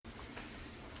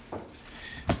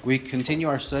We continue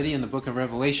our study in the book of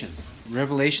Revelation.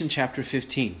 Revelation chapter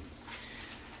 15.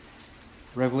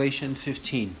 Revelation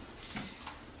 15.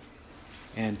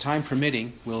 And time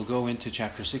permitting, we'll go into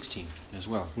chapter 16 as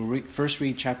well. We'll first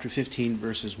read chapter 15,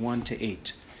 verses 1 to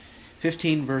 8.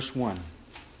 15, verse 1.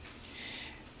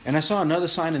 And I saw another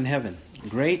sign in heaven,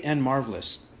 great and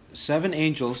marvelous, 7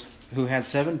 angels who had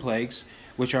 7 plagues,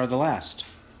 which are the last,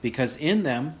 because in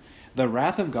them the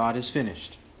wrath of God is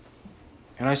finished.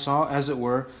 And I saw, as it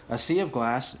were, a sea of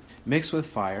glass mixed with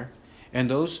fire, and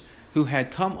those who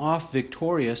had come off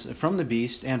victorious from the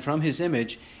beast and from his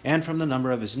image and from the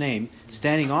number of his name,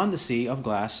 standing on the sea of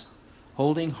glass,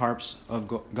 holding harps of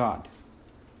God.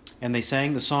 And they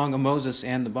sang the song of Moses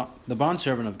and the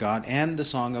bondservant of God, and the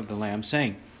song of the Lamb,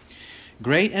 saying,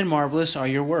 Great and marvelous are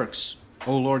your works,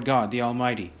 O Lord God, the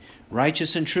Almighty.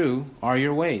 Righteous and true are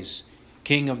your ways,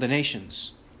 King of the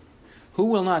nations. Who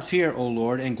will not fear, O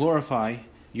Lord, and glorify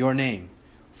your name?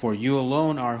 For you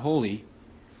alone are holy,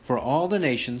 for all the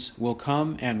nations will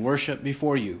come and worship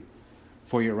before you,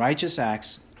 for your righteous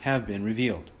acts have been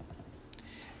revealed.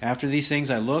 After these things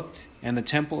I looked, and the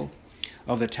temple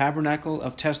of the tabernacle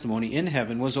of testimony in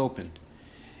heaven was opened.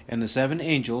 And the 7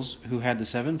 angels who had the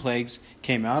 7 plagues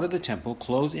came out of the temple,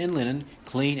 clothed in linen,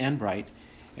 clean and bright,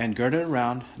 and girded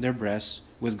around their breasts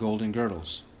with golden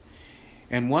girdles.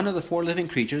 And one of the 4 living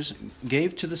creatures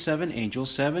gave to the 7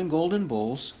 angels 7 golden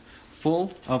bowls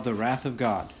full of the wrath of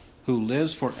God, who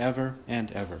lives forever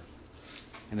and ever.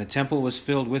 And the temple was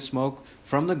filled with smoke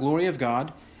from the glory of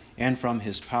God and from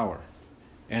his power.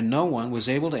 And no one was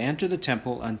able to enter the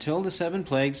temple until the 7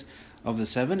 plagues of the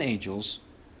 7 angels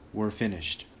were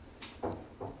finished.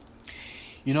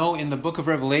 You know, in the book of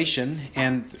Revelation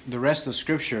and the rest of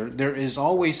Scripture, there is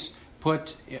always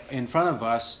put in front of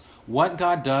us what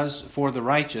God does for the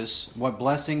righteous, what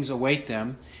blessings await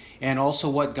them, and also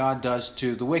what God does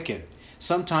to the wicked.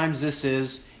 Sometimes this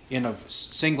is in a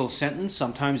single sentence,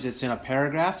 sometimes it's in a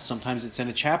paragraph, sometimes it's in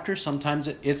a chapter, sometimes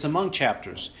it's among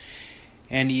chapters,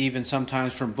 and even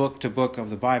sometimes from book to book of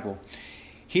the Bible.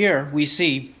 Here we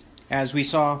see, as we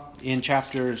saw in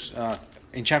chapter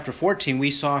 14, we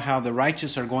saw how the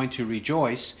righteous are going to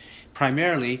rejoice.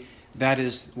 Primarily, that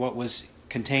is what was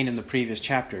contained in the previous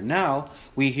chapter. Now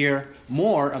we hear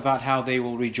more about how they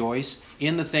will rejoice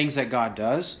in the things that God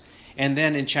does. And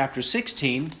then in chapter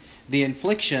 16, the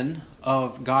infliction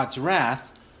of God's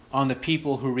wrath on the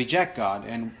people who reject God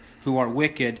and who are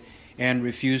wicked and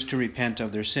refuse to repent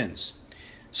of their sins.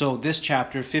 So this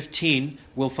chapter 15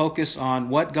 will focus on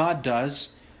what God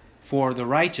does for the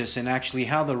righteous and actually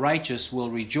how the righteous will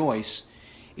rejoice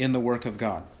in the work of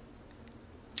God.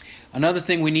 Another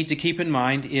thing we need to keep in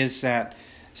mind is that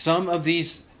some of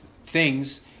these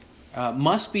things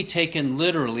must be taken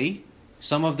literally.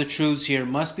 Some of the truths here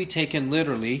must be taken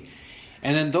literally.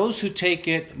 And then those who take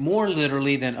it more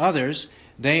literally than others,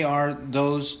 they are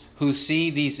those who see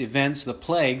these events, the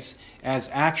plagues, as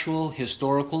actual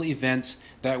historical events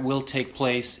that will take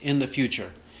place in the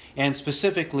future. And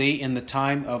specifically in the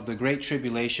time of the Great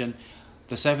Tribulation,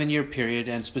 the 7-year period,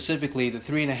 and specifically the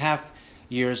 3.5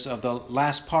 years of the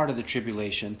last part of the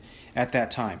tribulation at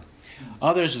that time.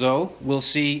 Others, though, will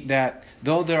see that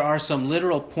though there are some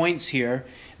literal points here,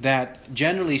 that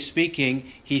generally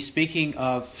speaking, he's speaking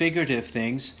of figurative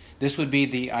things. This would be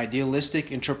the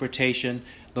idealistic interpretation,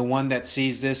 the one that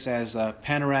sees this as a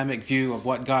panoramic view of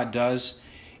what God does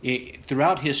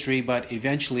throughout history, but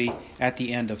eventually at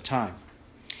the end of time.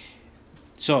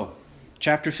 So,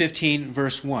 chapter 15,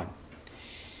 verse 1.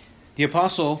 The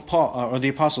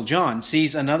Apostle John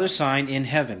sees another sign in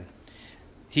heaven.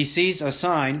 He sees a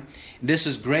sign. This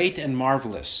is great and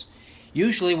marvelous.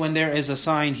 Usually when there is a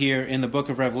sign here in the book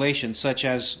of Revelation, such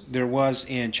as there was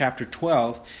in chapter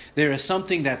 12, there is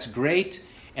something that's great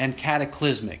and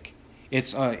cataclysmic.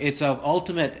 It's of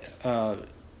ultimate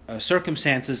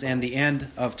circumstances and the end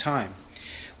of time.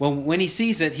 Well, when he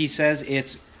sees it, he says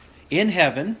it's in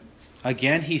heaven.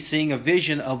 Again, he's seeing a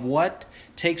vision of what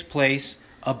takes place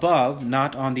above,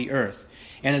 not on the earth.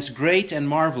 And it's great and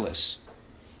marvelous.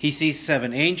 He sees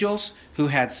 7 angels who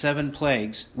had 7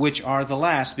 plagues, which are the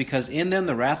last, because in them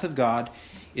the wrath of God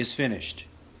is finished.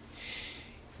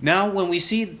 Now, when we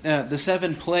see the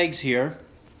 7 plagues here,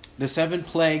 the 7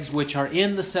 plagues which are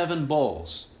in the 7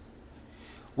 bowls,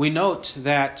 we note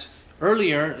that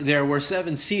earlier there were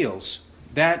 7 seals.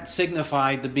 That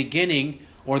signified the beginning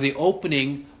or the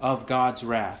opening of God's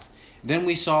wrath. Then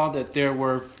we saw that there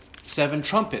were 7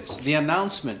 trumpets, the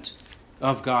announcement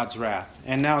of God's wrath.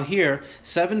 And now here,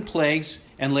 7 plagues,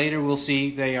 and later we'll see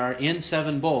they are in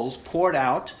 7 bowls poured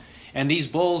out, and these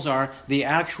bowls are the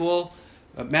actual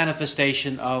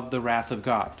manifestation of the wrath of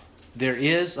God. There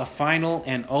is a final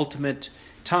and ultimate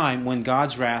time when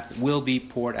God's wrath will be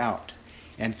poured out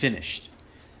and finished.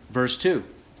 Verse 2.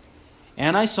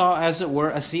 And I saw, as it were,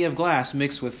 a sea of glass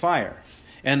mixed with fire,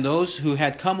 and those who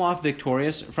had come off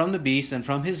victorious from the beast and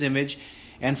from his image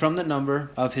and from the number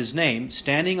of his name,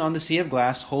 standing on the sea of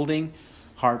glass, holding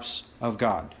harps of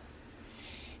God.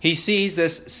 He sees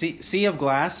this sea of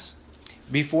glass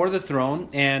before the throne,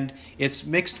 and it's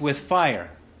mixed with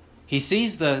fire. He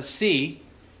sees the sea,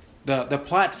 the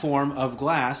platform of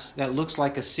glass that looks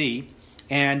like a sea,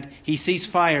 and he sees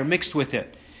fire mixed with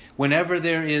it. Whenever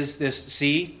there is this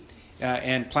sea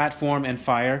and platform and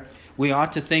fire, we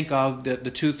ought to think of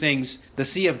the two things, the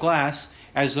sea of glass,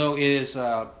 as though it is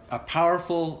a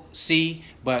powerful sea,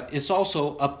 but it's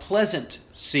also a pleasant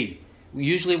sea.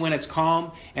 Usually when it's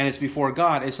calm and it's before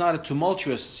God, it's not a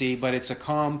tumultuous sea, but it's a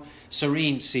calm,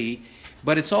 serene sea.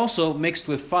 But it's also mixed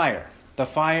with fire, the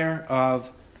fire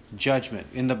of judgment.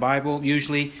 In the Bible,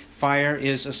 usually fire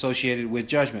is associated with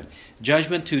judgment.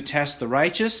 Judgment to test the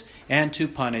righteous and to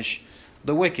punish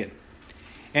the wicked.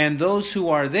 And those who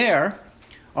are there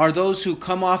are those who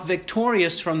come off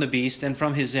victorious from the beast and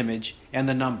from his image and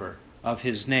the number of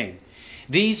his name.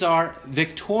 These are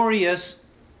victorious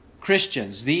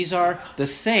Christians. These are the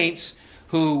saints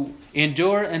who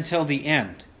endure until the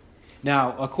end.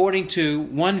 Now, according to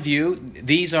one view,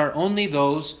 these are only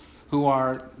those who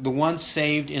are the ones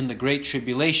saved in the Great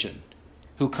Tribulation,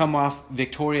 who come off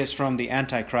victorious from the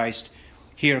Antichrist,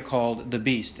 here called the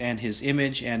beast, and his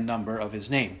image and number of his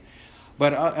name.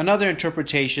 But another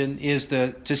interpretation is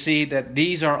to see that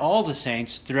these are all the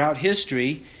saints throughout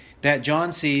history that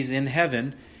John sees in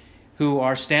heaven who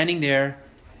are standing there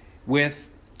with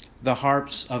the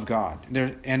harps of God.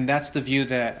 And that's the view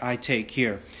that I take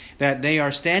here, that they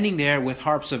are standing there with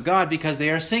harps of God because they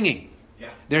are singing. Yeah.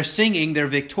 They're singing, they're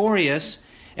victorious,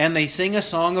 and they sing a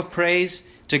song of praise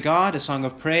to God, a song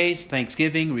of praise,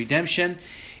 thanksgiving, redemption,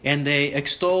 and they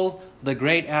extol the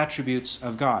great attributes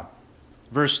of God.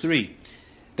 Verse 3.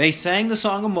 They sang the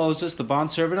song of Moses, the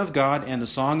bondservant of God, and the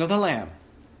song of the Lamb.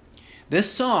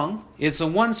 This song, it's a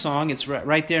one song, it's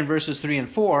right there in verses 3 and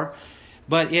 4,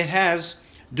 but it has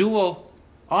dual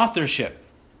authorship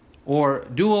or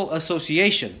dual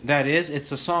association. That is,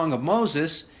 it's a song of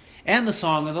Moses and the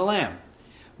song of the Lamb.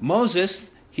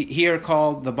 Moses, here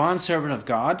called the bondservant of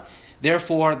God,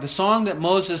 therefore the song that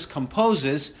Moses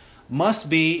composes must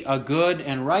be a good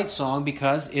and right song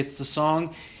because it's the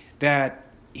song that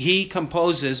he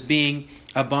composes being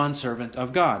a bondservant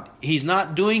of God. He's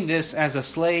not doing this as a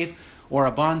slave or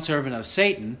a bondservant of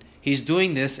Satan. He's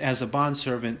doing this as a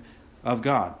bondservant of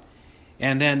God.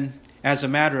 And then, as a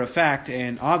matter of fact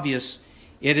and obvious,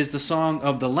 it is the song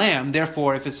of the Lamb.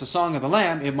 Therefore, if it's the song of the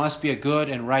Lamb, it must be a good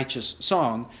and righteous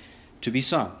song to be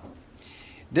sung.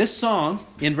 This song,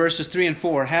 in verses 3 and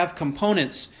 4, have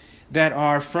components that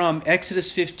are from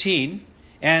Exodus 15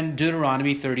 and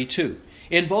Deuteronomy 32.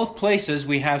 In both places,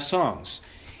 we have songs.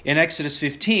 In Exodus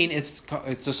 15, it's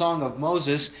the song of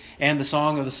Moses and the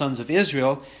song of the sons of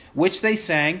Israel, which they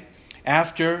sang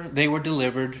after they were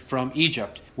delivered from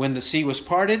Egypt. When the sea was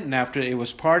parted, and after it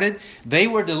was parted, they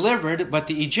were delivered, but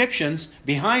the Egyptians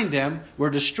behind them were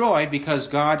destroyed because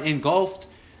God engulfed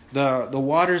the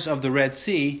waters of the Red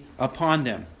Sea upon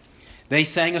them. They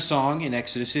sang a song in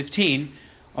Exodus 15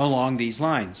 along these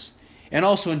lines. And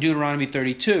also in Deuteronomy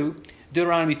 32,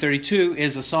 Deuteronomy 32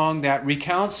 is a song that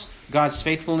recounts God's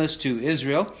faithfulness to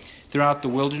Israel throughout the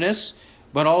wilderness,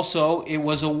 but also it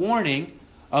was a warning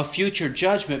of future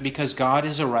judgment because God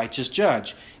is a righteous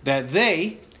judge, that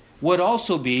they would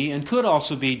also be and could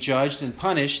also be judged and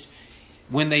punished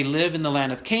when they live in the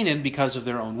land of Canaan because of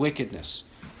their own wickedness.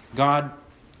 God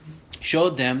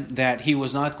showed them that he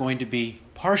was not going to be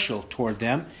partial toward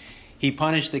them. He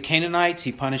punished the Canaanites,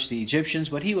 he punished the Egyptians,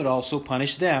 but he would also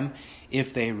punish them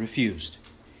if they refused.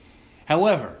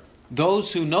 However,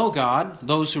 those who know God,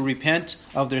 those who repent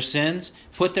of their sins,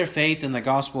 put their faith in the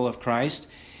gospel of Christ,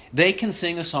 they can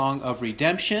sing a song of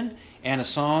redemption and a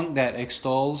song that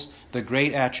extols the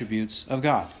great attributes of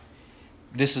God.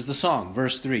 This is the song,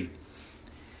 verse 3.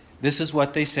 This is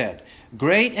what they said.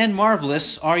 Great and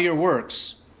marvelous are your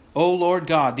works, O Lord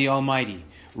God the Almighty.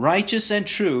 Righteous and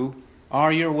true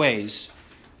are your ways,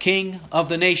 King of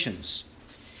the nations.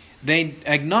 They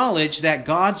acknowledge that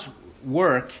God's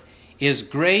work is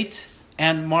great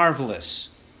and marvelous.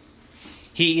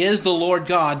 He is the Lord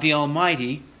God, the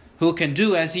Almighty, who can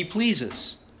do as he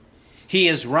pleases. He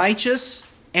is righteous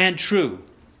and true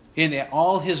in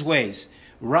all his ways.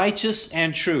 Righteous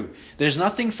and true. There's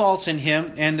nothing false in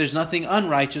him, and there's nothing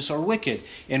unrighteous or wicked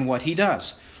in what he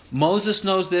does. Moses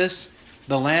knows this,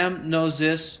 the Lamb knows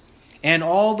this, and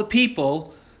all the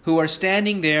people who are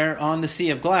standing there on the sea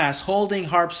of glass holding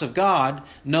harps of God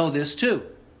know this too.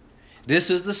 This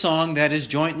is the song that is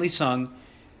jointly sung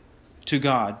to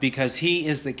God, because He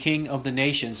is the King of the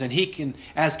nations, and He can,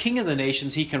 as King of the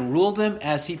nations, He can rule them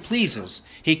as He pleases.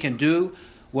 He can do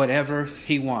whatever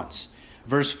He wants.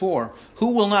 Verse 4,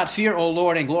 who will not fear, O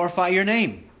Lord, and glorify your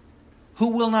name? Who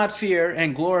will not fear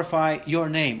and glorify your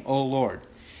name, O Lord?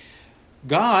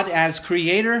 God, as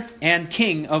Creator and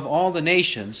King of all the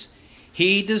nations,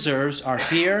 He deserves our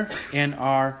fear and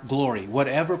our glory.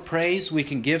 Whatever praise we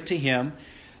can give to Him,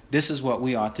 this is what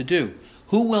we ought to do.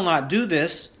 Who will not do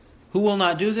this? Who will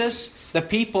not do this? The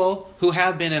people who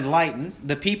have been enlightened,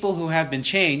 the people who have been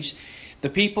changed, the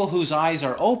people whose eyes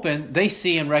are open, they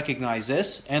see and recognize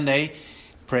this, and they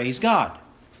praise God.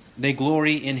 They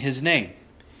glory in His name,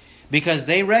 because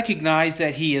they recognize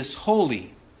that He is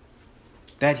holy.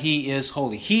 That He is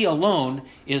holy. He alone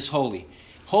is holy.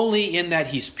 Holy in that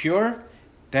He's pure,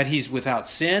 that He's without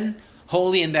sin,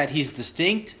 holy in that He's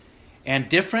distinct and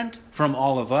different from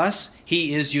all of us.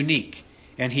 He is unique,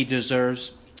 and He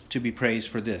deserves to be praised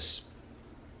for this.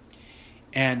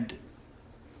 And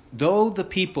though the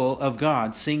people of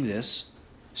God sing this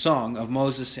song of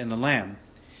Moses and the Lamb,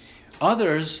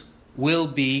 others will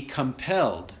be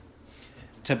compelled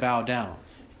to bow down.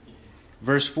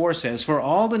 Verse 4 says, for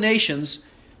all the nations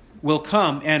will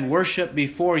come and worship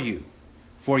before you,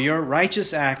 for your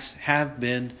righteous acts have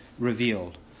been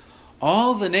revealed.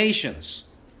 All the nations,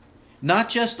 not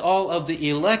just all of the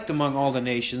elect among all the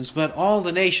nations, but all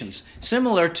the nations.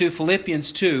 Similar to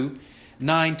Philippians 2,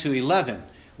 9 to 11,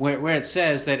 where it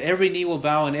says that every knee will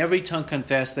bow and every tongue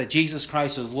confess that Jesus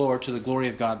Christ is Lord, to the glory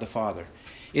of God the Father.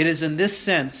 It is in this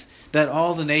sense that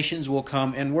all the nations will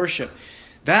come and worship.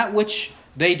 That which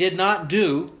they did not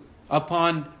do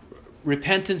upon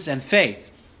repentance and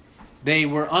faith, they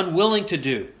were unwilling to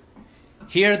do.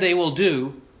 Here they will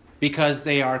do because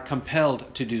they are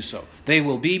compelled to do so. They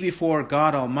will be before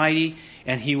God Almighty,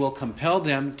 and He will compel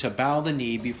them to bow the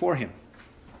knee before Him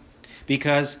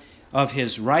because of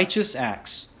His righteous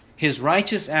acts. His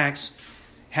righteous acts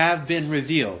have been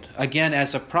revealed. Again,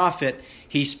 as a prophet,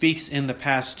 he speaks in the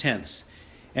past tense.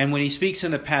 And when he speaks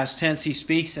in the past tense, he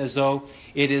speaks as though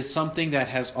it is something that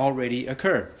has already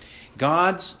occurred.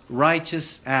 God's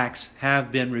righteous acts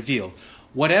have been revealed.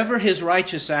 Whatever His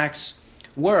righteous acts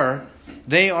were,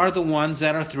 they are the ones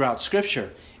that are throughout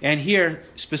Scripture. And here,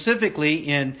 specifically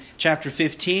in chapter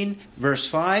 15, verse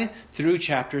 5, through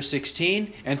chapter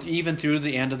 16, and even through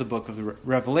the end of the book of the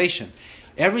Revelation.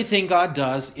 Everything God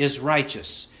does is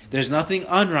righteous. There's nothing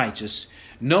unrighteous.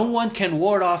 No one can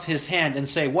ward off His hand and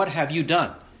say, what have you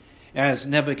done? As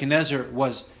Nebuchadnezzar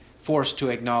was forced to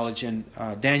acknowledge in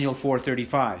Daniel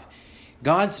 4:35.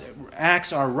 God's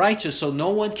acts are righteous, so no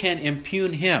one can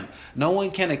impugn Him. No one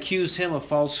can accuse Him of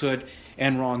falsehood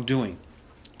and wrongdoing.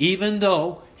 Even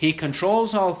though He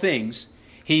controls all things,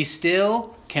 He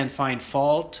still can find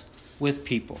fault with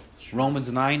people.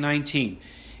 Romans 9:19.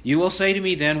 You will say to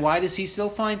me then, why does He still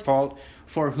find fault?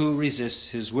 For who resists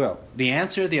His will? The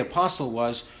answer of the apostle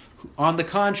was, on the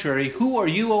contrary, who are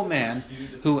you, O man,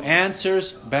 who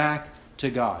answers back to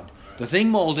God? The thing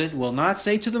molded will not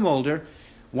say to the molder,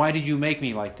 why did you make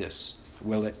me like this?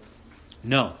 Will it?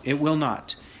 No, it will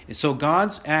not. And so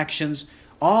God's actions,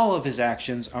 all of His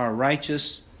actions, are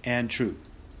righteous and true.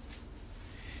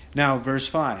 Now, verse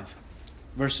 5.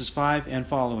 Verses 5 and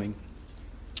following.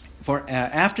 For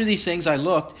after these things I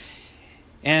looked,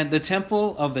 and the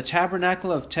temple of the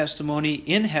tabernacle of testimony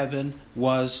in heaven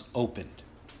was opened.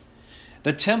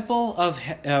 The temple of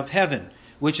heaven,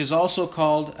 which is also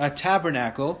called a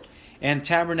tabernacle, and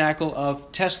tabernacle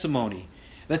of testimony.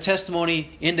 The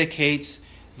testimony indicates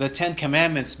the Ten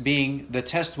Commandments being the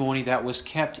testimony that was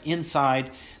kept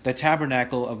inside the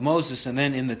tabernacle of Moses and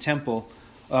then in the temple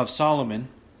of Solomon.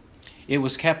 It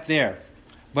was kept there.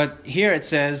 But here it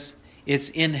says it's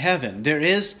in heaven. There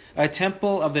is a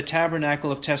temple of the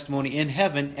tabernacle of testimony in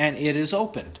heaven, and it is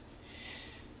opened.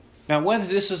 Now, whether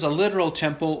this is a literal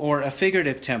temple or a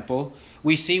figurative temple,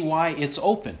 we see why it's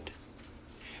opened.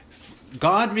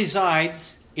 God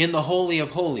resides in the Holy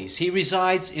of Holies. He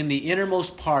resides in the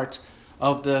innermost part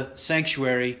of the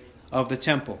sanctuary of the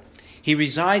temple. He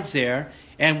resides there,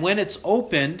 and when it's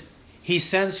opened, He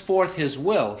sends forth His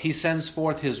will. He sends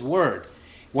forth His word.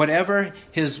 Whatever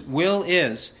His will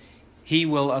is, He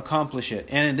will accomplish it.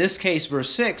 And in this case,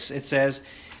 verse 6, it says,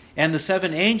 and the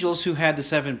 7 angels who had the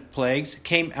 7 plagues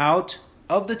came out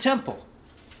of the temple.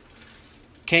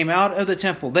 Came out of the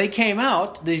temple. They came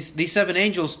out, these 7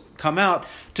 angels come out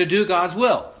to do God's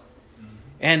will.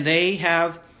 And they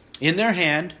have in their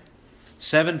hand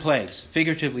 7 plagues,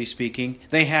 figuratively speaking.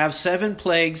 They have 7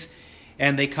 plagues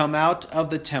and they come out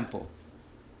of the temple.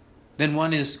 Then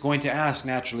one is going to ask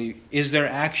naturally, is their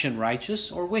action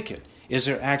righteous or wicked? Is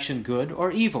their action good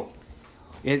or evil?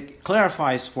 It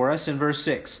clarifies for us in verse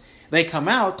 6. They come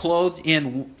out clothed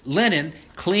in linen,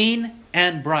 clean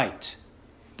and bright.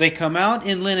 They come out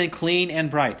in linen, clean and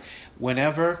bright.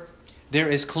 Whenever there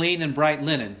is clean and bright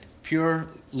linen, pure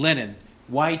linen,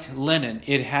 white linen,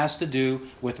 it has to do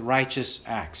with righteous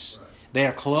acts. They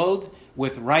are clothed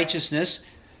with righteousness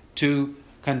to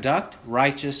conduct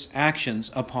righteous actions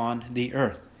upon the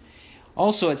earth.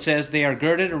 Also it says they are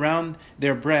girded around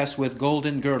their breasts with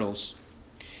golden girdles.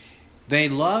 They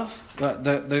love,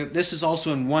 this is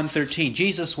also in 1:13.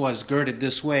 Jesus was girded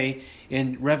this way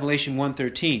in Revelation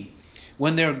 1:13.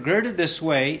 When they're girded this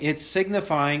way, it's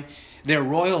signifying their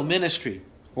royal ministry,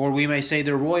 or we may say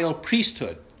their royal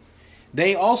priesthood.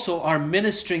 They also are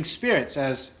ministering spirits,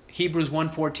 as Hebrews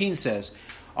 1:14 says.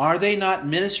 Are they not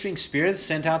ministering spirits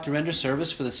sent out to render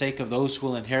service for the sake of those who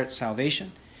will inherit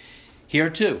salvation? Here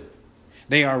too,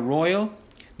 they are royal,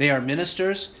 they are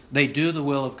ministers, they do the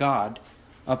will of God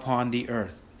upon the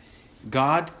earth.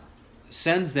 God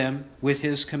sends them with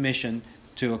His commission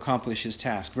to accomplish His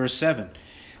task. Verse 7,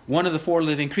 one of the four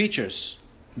living creatures,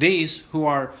 these who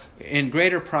are in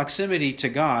greater proximity to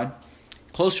God,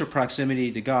 closer proximity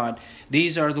to God,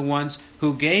 these are the ones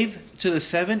who gave to the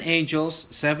 7 angels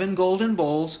 7 golden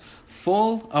bowls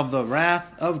full of the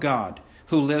wrath of God,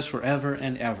 who lives forever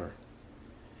and ever.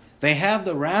 They have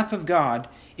the wrath of God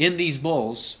in these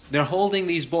bowls. They're holding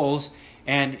these bowls,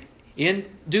 and in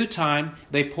due time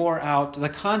they pour out the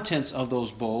contents of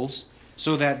those bowls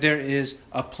so that there is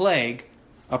a plague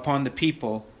upon the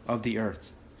people of the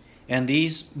earth. And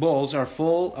these bowls are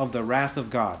full of the wrath of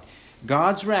God.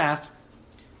 God's wrath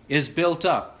is built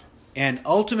up, and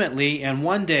ultimately and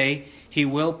one day He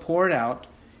will pour it out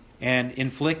and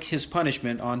inflict His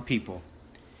punishment on people.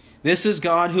 This is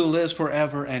God who lives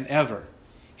forever and ever.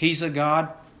 He's a God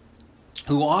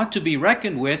who ought to be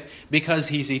reckoned with because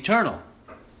He's eternal.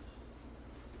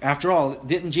 After all,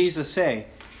 didn't Jesus say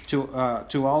to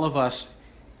all of us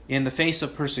in the face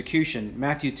of persecution,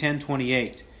 Matthew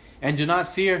 10:28, and do not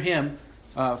fear him,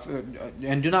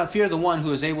 and do not fear the one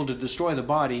who is able to destroy the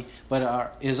body,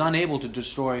 but is unable to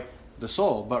destroy the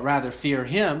soul, but rather fear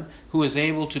Him who is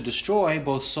able to destroy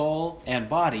both soul and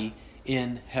body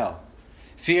in hell.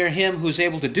 Fear Him who is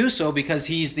able to do so because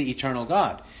He's the eternal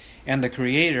God and the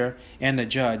Creator and the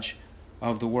Judge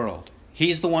of the world.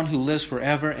 He's the one who lives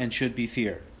forever and should be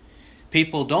feared.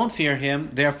 People don't fear Him,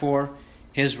 therefore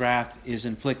His wrath is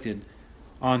inflicted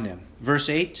on them. Verse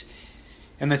 8,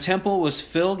 and the temple was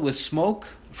filled with smoke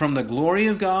from the glory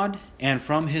of God and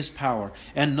from His power.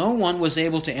 And no one was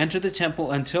able to enter the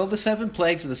temple until the 7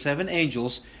 plagues of the 7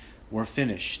 angels were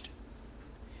finished.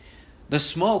 The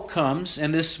smoke comes,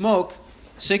 and this smoke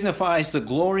signifies the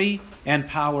glory and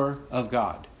power of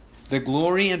God. The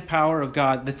glory and power of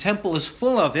God. The temple is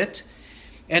full of it,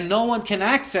 and no one can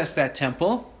access that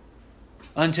temple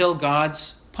until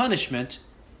God's punishment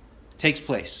takes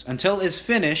place. Until it's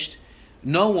finished,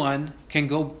 no one can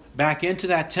go back into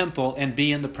that temple and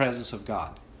be in the presence of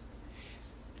God.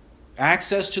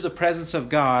 Access to the presence of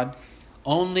God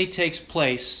only takes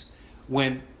place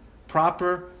when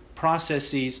proper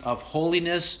processes of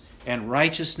holiness and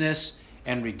righteousness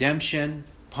and redemption,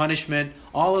 punishment,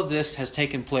 all of this has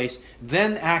taken place.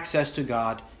 Then access to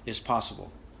God is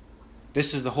possible.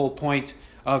 This is the whole point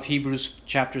of Hebrews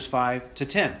chapters 5 to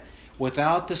 10.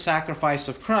 Without the sacrifice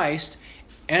of Christ,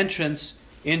 entrance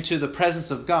into the presence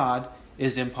of God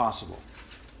is impossible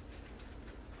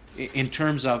in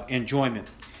terms of enjoyment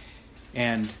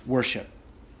and worship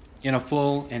in a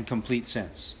full and complete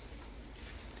sense.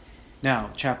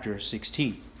 Now, chapter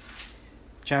 16.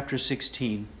 Chapter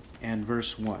 16 and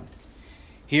verse 1.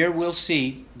 Here we'll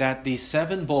see that the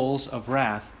 7 bowls of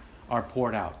wrath are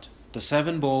poured out. The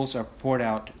 7 bowls are poured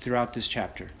out throughout this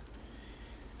chapter.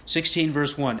 16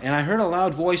 verse 1. And I heard a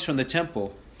loud voice from the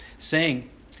temple saying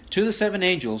to the 7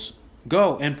 angels,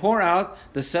 go and pour out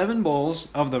the 7 bowls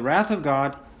of the wrath of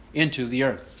God into the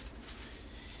earth.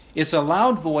 It's a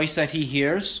loud voice that he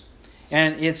hears,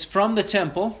 and it's from the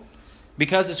temple.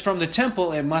 Because it's from the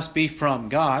temple, it must be from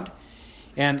God.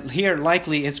 And here,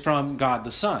 likely, it's from God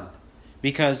the Son.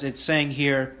 Because it's saying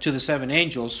here to the 7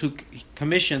 angels who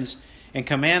commissions and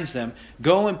commands them,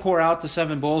 go and pour out the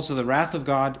 7 bowls of the wrath of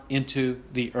God into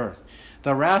the earth.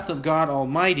 The wrath of God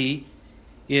Almighty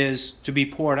is to be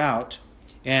poured out,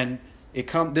 and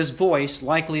this voice,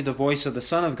 likely the voice of the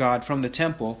Son of God from the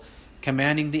temple,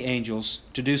 commanding the angels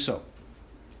to do so.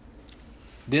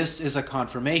 This is a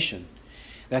confirmation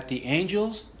that the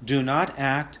angels do not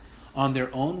act on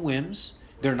their own whims,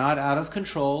 they're not out of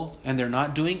control, and they're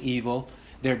not doing evil,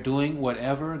 They're doing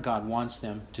whatever God wants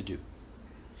them to do.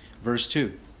 Verse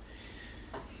 2.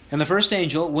 And the first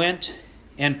angel went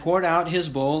and poured out his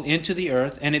bowl into the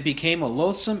earth, and it became a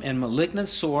loathsome and malignant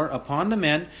sore upon the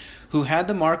men who had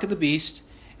the mark of the beast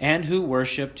and who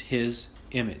worshipped his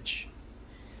image.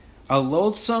 A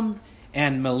loathsome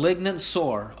and malignant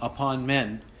sore upon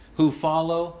men who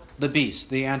follow the beast,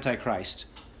 the Antichrist.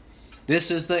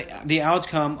 This is the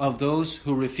outcome of those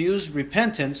who refuse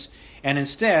repentance and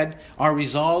instead are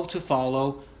resolved to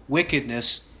follow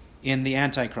wickedness in the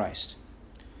Antichrist.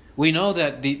 We know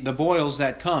that the boils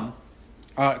that come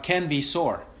can be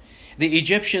sore. The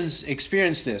Egyptians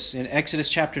experienced this in Exodus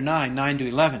chapter 9, 9 to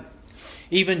 11.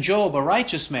 Even Job, a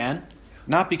righteous man,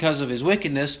 not because of his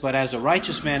wickedness, but as a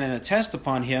righteous man and a test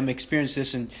upon him, experienced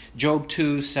this in Job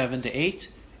 2, 7 to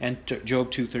 8 and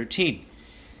Job 2, 13.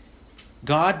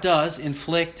 God does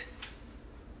inflict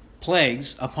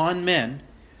plagues upon men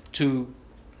to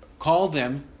call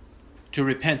them to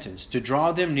repentance, to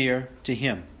draw them near to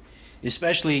Him,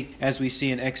 especially as we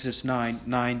see in Exodus 9,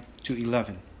 9 to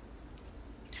 11.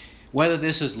 Whether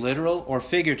this is literal or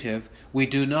figurative, we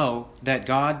do know that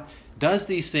God does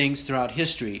these things throughout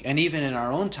history and even in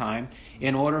our own time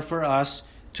in order for us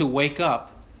to wake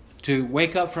up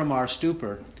from our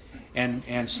stupor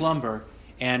and slumber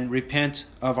and repent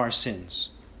of our sins.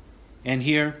 And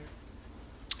here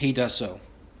He does so.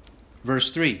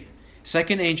 Verse 3,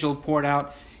 second angel poured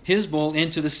out his bowl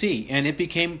into the sea, and it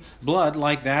became blood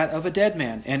like that of a dead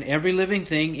man, and every living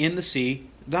thing in the sea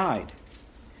died.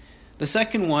 The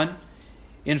second one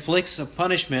inflicts a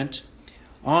punishment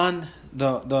on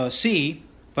the sea,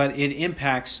 but it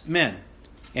impacts men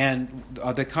and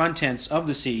the contents of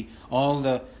the sea, all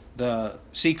the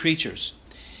sea creatures.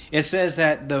 It says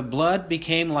that the blood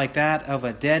became like that of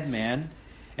a dead man,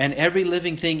 and every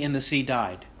living thing in the sea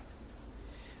died.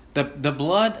 The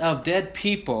blood of dead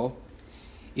people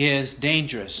is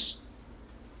dangerous.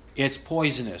 It's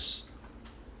poisonous.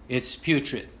 It's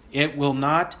putrid. It will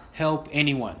not help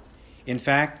anyone. In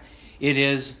fact, it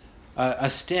is a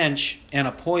stench and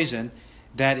a poison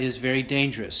that is very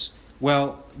dangerous.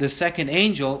 Well, the second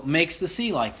angel makes the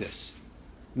sea like this.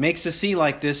 Makes the sea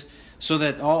like this so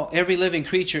that every living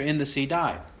creature in the sea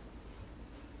died.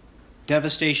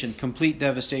 Devastation, complete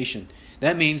devastation.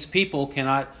 That means people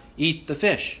cannot eat the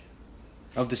fish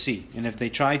of the sea. And if they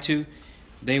try to,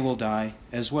 they will die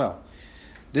as well.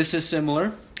 This is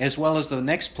similar, as well as the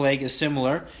next plague is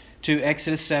similar to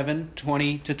Exodus 7,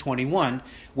 20 to 21,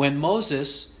 when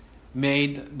Moses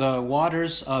made the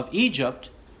waters of Egypt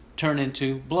turn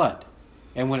into blood.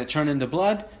 And when it turned into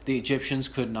blood, the Egyptians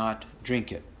could not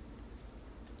drink it.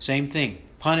 Same thing,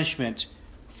 punishment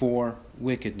for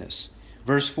wickedness.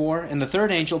 Verse 4, and the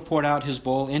third angel poured out his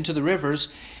bowl into the rivers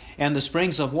and the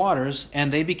springs of waters,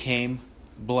 and they became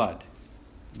blood.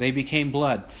 They became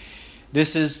blood.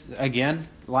 This is, again,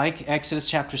 like Exodus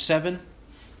chapter 7,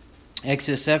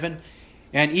 Exodus 7,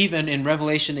 and even in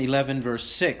Revelation 11, verse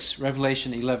 6,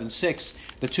 Revelation 11, 6,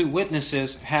 the two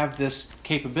witnesses have this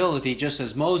capability, just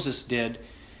as Moses did,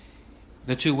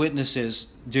 the two witnesses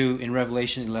do in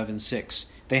Revelation 11, 6.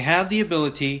 They have the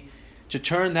ability to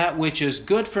turn that which is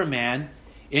good for man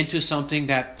into something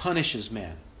that punishes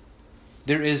man.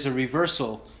 There is a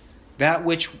reversal. That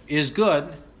which is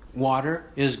good, water,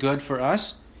 is good for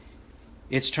us.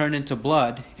 It's turned into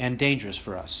blood and dangerous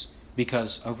for us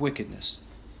because of wickedness.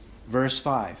 Verse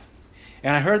 5.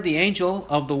 And I heard the angel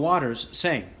of the waters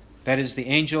saying, that is the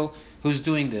angel who's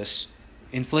doing this,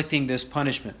 inflicting this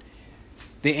punishment.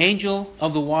 The angel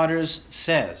of the waters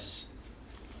says,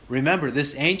 remember,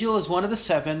 this angel is one of the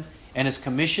seven and is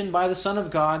commissioned by the Son of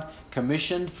God,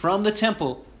 commissioned from the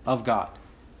temple of God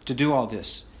to do all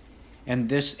this. And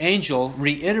this angel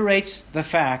reiterates the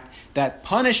fact that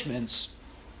punishments,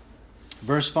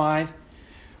 verse 5,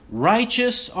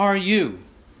 righteous are you,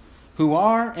 who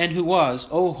are and who was,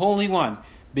 O Holy One,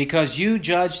 because you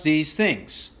judge these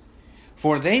things.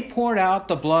 For they poured out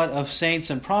the blood of saints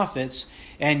and prophets,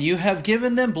 and you have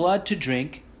given them blood to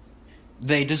drink.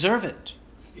 They deserve it.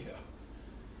 Yeah.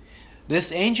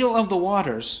 This angel of the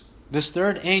waters, this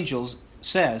third angel,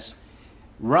 says,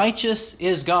 righteous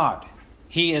is God.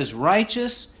 He is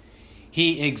righteous.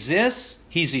 He exists.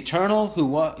 He's eternal,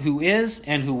 who is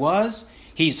and who was.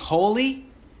 He's holy.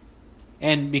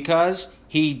 And because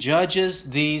He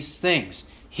judges these things.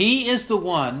 He is the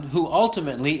one who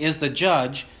ultimately is the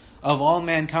judge of all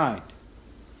mankind.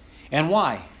 And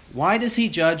why? Why does He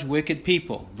judge wicked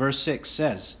people? Verse 6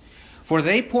 says, for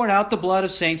they poured out the blood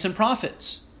of saints and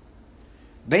prophets.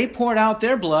 They poured out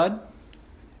their blood.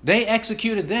 They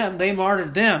executed them. They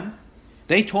martyred them.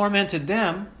 They tormented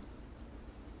them.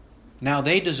 Now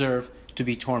they deserve to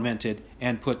be tormented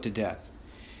and put to death.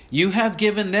 You have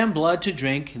given them blood to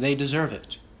drink, they deserve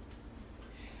it.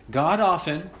 God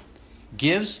often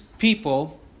gives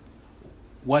people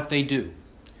what they do.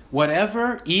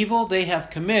 Whatever evil they have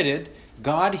committed,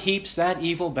 God heaps that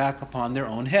evil back upon their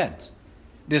own heads.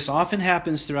 This often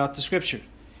happens throughout the Scripture.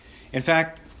 In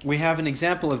fact, we have an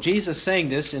example of Jesus saying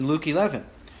this in Luke 11.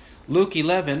 Luke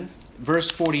 11, verse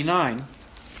 49.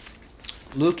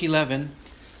 Luke 11,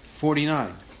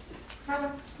 49.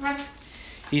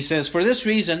 He says, "For this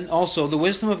reason also the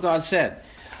wisdom of God said,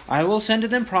 I will send to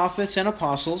them prophets and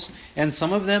apostles, and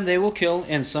some of them they will kill,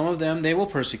 and some of them they will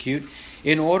persecute,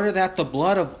 in order that the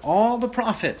blood of all the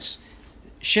prophets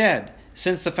shed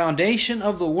since the foundation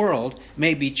of the world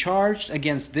may be charged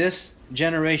against this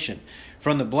generation.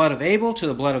 From the blood of Abel to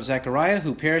the blood of Zechariah,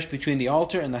 who perished between the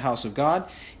altar and the house of God.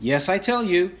 Yes, I tell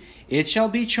you, it shall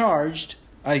be charged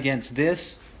against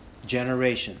this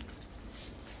generation."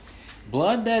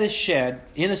 Blood that is shed,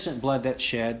 innocent blood that's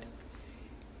shed,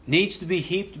 needs to be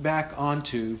heaped back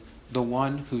onto the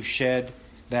one who shed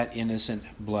that innocent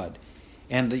blood.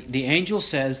 And the angel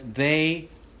says they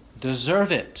deserve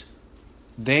it.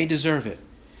 They deserve it.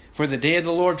 "For the day of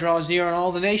the Lord draws near on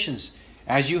all the nations.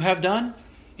 As you have done,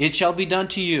 it shall be done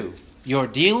to you. Your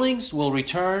dealings will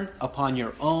return upon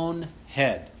your own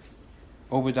head."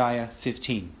 Obadiah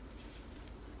 15.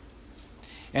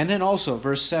 And then also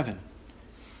verse 7.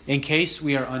 In case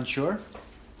we are unsure.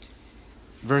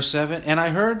 Verse 7. "And I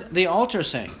heard the altar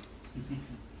saying,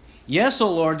 Yes,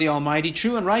 O Lord the Almighty,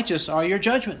 true and righteous are your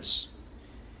judgments."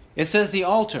 It says the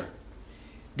altar.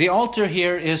 The altar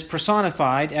here is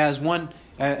personified as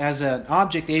an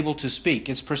object able to speak.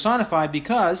 It's personified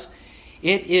because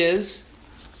it is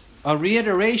a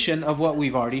reiteration of what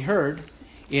we've already heard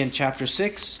in chapter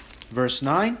 6, verse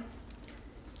 9.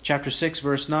 Chapter 6,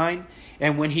 verse 9.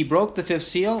 "And when he broke the fifth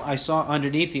seal, I saw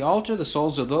underneath the altar the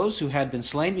souls of those who had been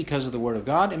slain because of the word of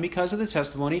God and because of the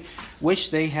testimony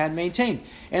which they had maintained.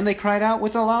 And they cried out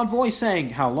with a loud voice,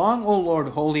 saying, How long, O Lord,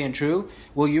 holy and true,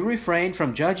 will you refrain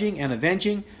from judging and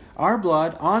avenging our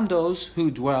blood on those who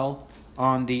dwell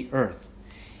on the earth?"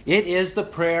 It is the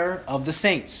prayer of the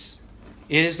saints.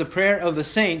 It is the prayer of the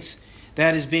saints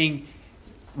that is being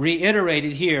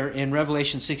reiterated here in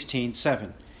Revelation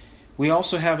 16:7. We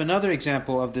also have another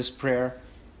example of this prayer,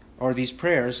 or these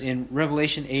prayers, in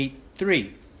Revelation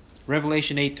 8:3.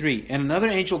 Revelation 8:3. "And another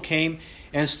angel came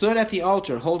and stood at the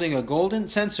altar, holding a golden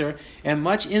censer, and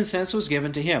much incense was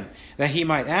given to him, that he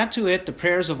might add to it the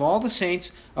prayers of all the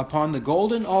saints upon the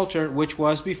golden altar which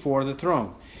was before the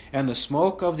throne. And the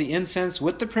smoke of the incense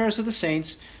with the prayers of the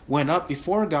saints went up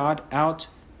before God out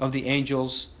of the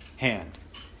angel's hand."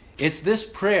 It's this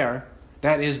prayer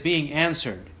that is being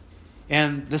answered.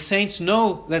 And the saints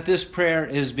know that this prayer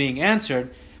is being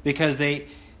answered because they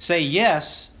say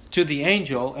yes to the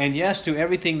angel and yes to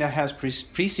everything that has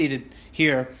preceded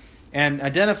here, and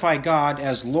identify God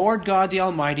as Lord God the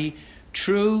Almighty,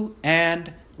 true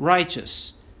and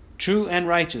righteous. True and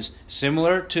righteous.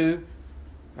 Similar to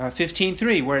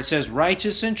 15:3, where it says,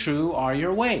 "Righteous and true are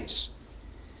your ways."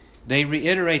 They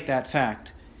reiterate that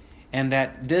fact, and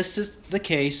that this is the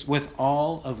case with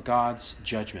all of God's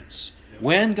judgments.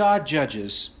 When God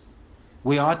judges,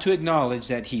 we ought to acknowledge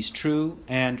that He's true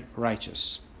and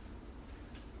righteous.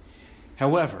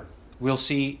 However, we'll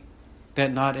see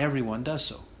that not everyone does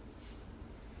so.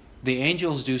 The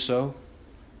angels do so,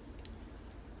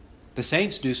 the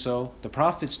saints do so, the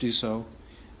prophets do so,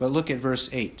 but look at verse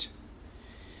 8.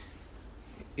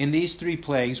 In these three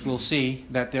plagues, we'll see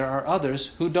that there are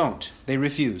others who don't. They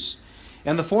refuse.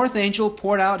 "And the fourth angel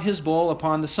poured out his bowl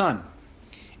upon the sun,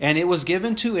 and it was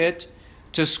given to it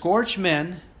to scorch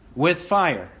men with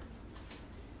fire."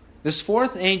 This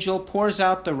fourth angel pours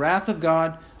out the wrath of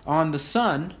God on the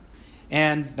sun,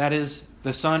 and that is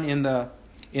the sun in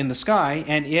the sky,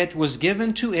 and it was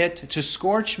given to it to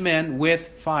scorch men with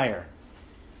fire.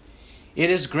 It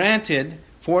is granted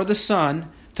for the sun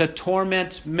to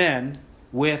torment men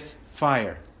with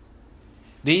fire.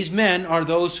 These men are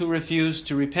those who refuse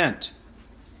to repent.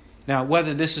 Now,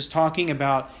 whether this is talking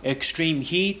about extreme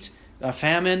heat, a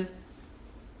famine,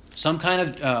 some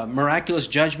kind of miraculous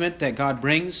judgment that God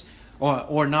brings,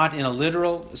 or not in a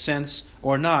literal sense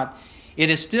or not, it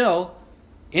is still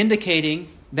indicating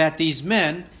that these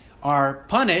men are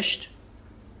punished,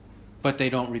 but they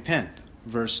don't repent.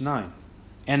 Verse 9.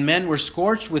 "And men were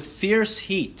scorched with fierce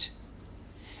heat,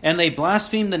 and they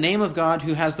blasphemed the name of God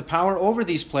who has the power over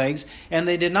these plagues, and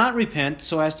they did not repent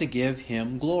so as to give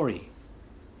Him glory."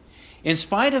 In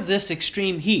spite of this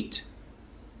extreme heat,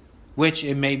 which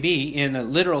it may be in a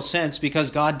literal sense,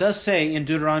 because God does say in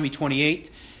Deuteronomy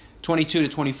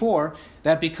 28:22-24,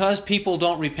 that because people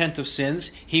don't repent of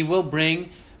sins, He will bring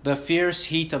the fierce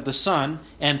heat of the sun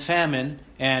and famine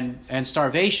and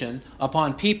starvation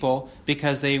upon people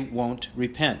because they won't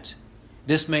repent.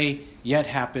 This may yet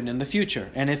happen in the future.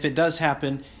 And if it does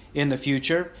happen in the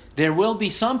future, there will be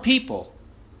some people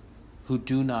who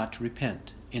do not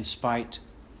repent in spite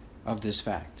of this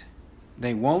fact.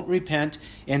 They won't repent.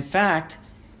 In fact,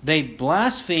 they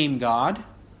blaspheme God.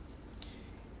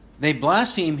 They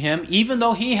blaspheme Him even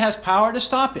though He has power to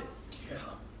stop it. Yeah.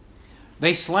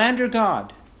 They slander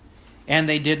God, and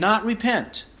they did not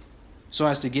repent so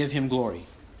as to give Him glory.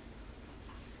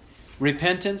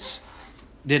 Repentance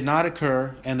did not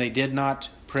occur, and they did not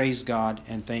praise God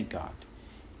and thank God.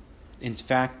 In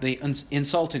fact, they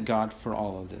insulted God for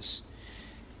all of this.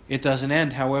 It doesn't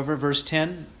end, however. Verse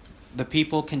 10, the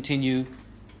people continue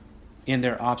in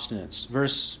their obstinance.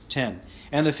 Verse 10,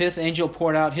 and the fifth angel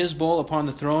poured out his bowl upon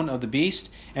the throne of the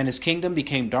beast, and his kingdom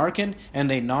became darkened, and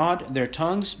they gnawed their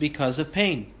tongues because of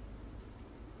pain.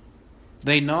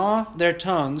 They gnaw their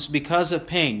tongues because of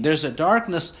pain. There's a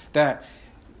darkness that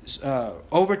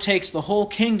overtakes the whole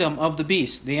kingdom of the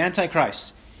beast, the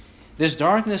Antichrist. This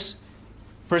darkness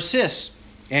persists,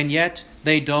 and yet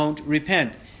they don't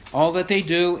repent. All that they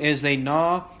do is they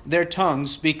gnaw their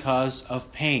tongues because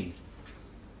of pain.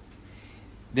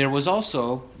 There was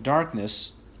also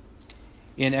darkness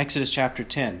in Exodus chapter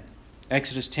 10.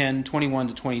 Exodus 10, 21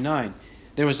 to 29.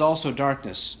 There was also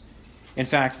darkness. In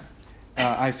fact,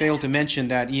 I failed to mention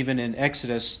that even in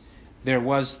Exodus, there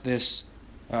was this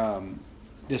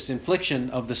infliction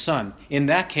of the sun. In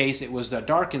that case, it was the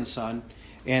darkened sun.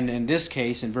 And in this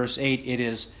case, in verse 8, it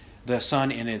is the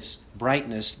sun in its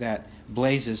brightness that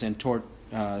blazes and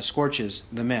scorches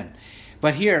the men.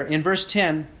 But here, in verse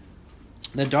 10,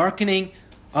 the darkening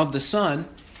of the sun,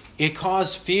 it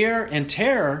caused fear and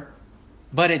terror,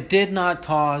 but it did not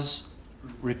cause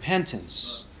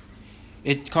repentance.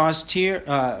 It caused fear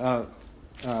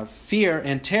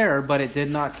and terror, but it did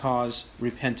not cause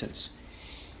repentance.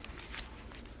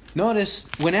 Notice,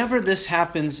 whenever this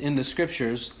happens in the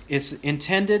Scriptures, it's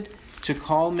intended to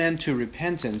call men to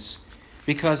repentance,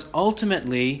 because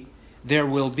ultimately there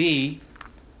will be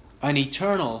an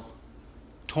eternal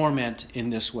torment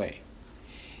in this way.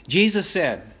 Jesus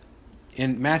said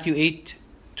in Matthew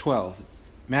 8:12,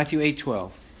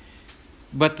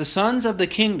 but the sons of the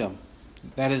kingdom,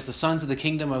 that is the sons of the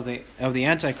kingdom of the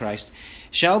Antichrist,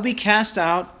 shall be cast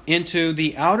out into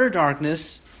the outer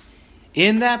darkness.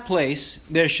 In that place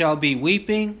there shall be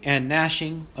weeping and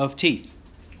gnashing of teeth.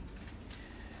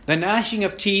 The gnashing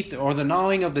of teeth, or the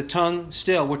gnawing of the tongue,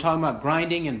 still, we're talking about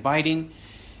grinding and biting,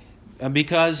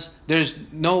 because there's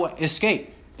no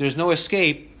escape. There's no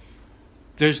escape.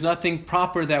 There's nothing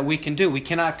proper that we can do. We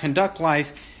cannot conduct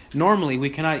life normally. We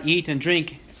cannot eat and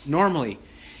drink normally.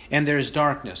 And there's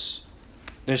darkness.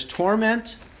 There's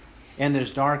torment and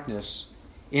there's darkness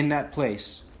in that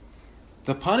place.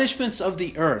 The punishments of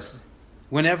the earth,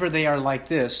 whenever they are like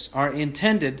this, are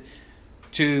intended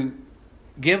to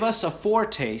give us a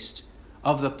foretaste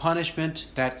of the punishment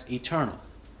that's eternal.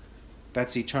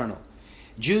 That's eternal.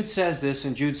 Jude says this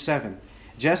in Jude 7.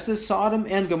 Just as Sodom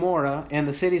and Gomorrah and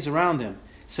the cities around them,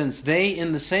 since they,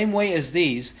 in the same way as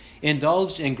these,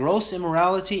 indulged in gross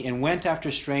immorality and went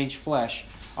after strange flesh,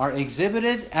 are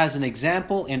exhibited as an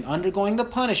example in undergoing the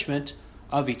punishment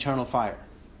of eternal fire.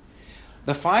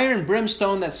 The fire and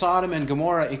brimstone that Sodom and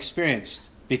Gomorrah experienced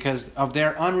because of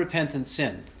their unrepentant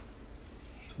sin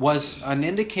was an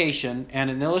indication and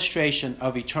an illustration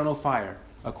of eternal fire,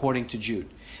 according to Jude.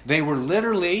 They were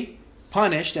literally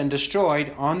punished and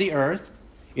destroyed on the earth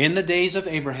in the days of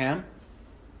Abraham,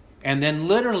 and then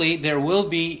literally there will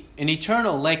be an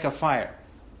eternal lake of fire,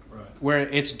 right, where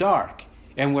it's dark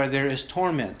and where there is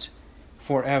torment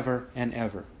forever and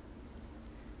ever.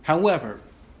 However,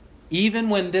 even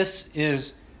when this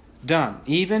is done,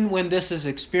 even when this is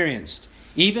experienced,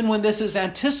 even when this is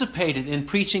anticipated in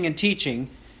preaching and teaching,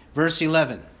 verse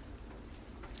 11,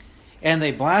 and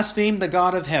they blasphemed the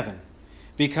God of heaven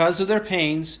because of their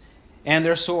pains and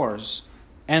their sores,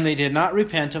 and they did not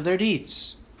repent of their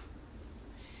deeds.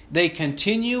 They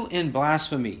continue in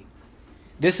blasphemy.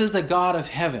 This is the God of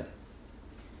heaven.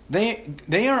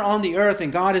 They are on the earth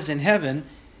and God is in heaven.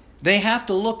 They have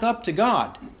to look up to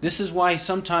God. This is why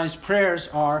sometimes prayers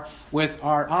are with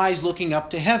our eyes looking up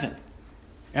to heaven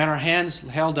and our hands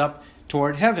held up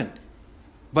toward heaven.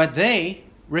 But they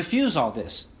refuse all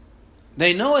this.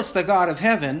 They know it's the God of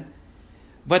heaven,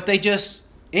 but they just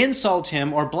insult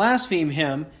Him or blaspheme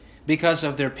Him because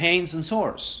of their pains and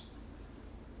sores.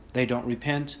 They don't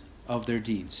repent of their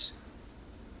deeds.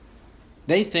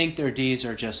 They think their deeds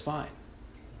are just fine,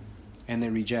 and they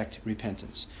reject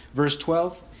repentance. Verse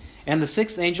 12, And the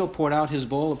sixth angel poured out his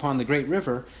bowl upon the great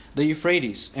river, the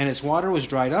Euphrates, and its water was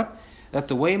dried up, that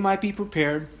the way might be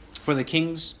prepared for the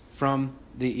kings from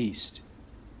the east.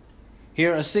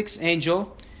 Here a sixth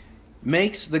angel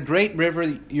makes the great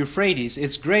river Euphrates.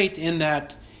 It's great in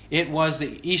that it was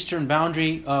the eastern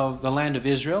boundary of the land of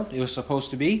Israel. It was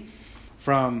supposed to be.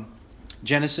 From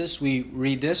Genesis, we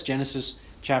read this, Genesis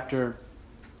chapter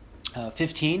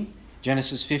 15.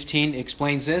 Genesis 15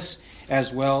 explains this,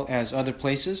 as well as other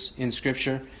places in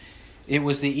Scripture. It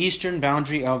was the eastern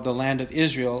boundary of the land of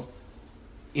Israel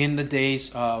in the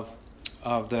days of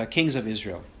the kings of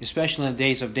Israel. Especially in the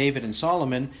days of David and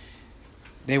Solomon,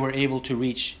 they were able to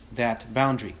reach that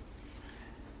boundary.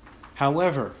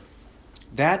 However,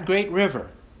 that great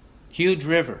river, huge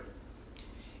river,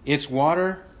 its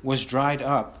water was dried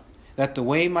up, that the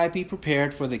way might be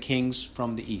prepared for the kings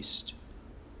from the east.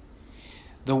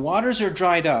 The waters are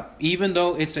dried up, even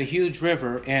though it's a huge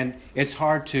river and it's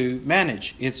hard to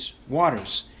manage its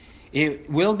waters. It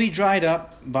will be dried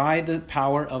up by the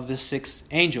power of the sixth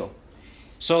angel,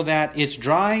 so that it's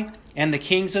dry and the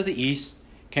kings of the east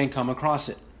can come across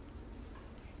it.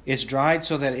 It's dried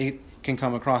so that it can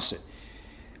come across it.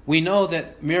 We know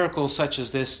that miracles such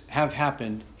as this have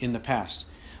happened in the past.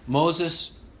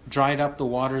 Moses dried up the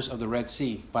waters of the Red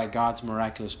Sea by God's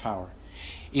miraculous power.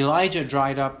 Elijah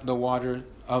dried up the water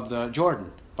of the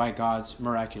Jordan by God's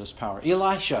miraculous power.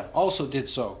 Elisha also did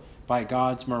so by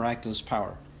God's miraculous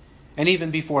power. And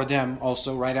even before them,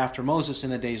 also right after Moses in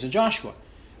the days of Joshua,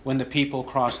 when the people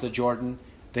crossed the Jordan,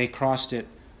 they crossed it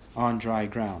on dry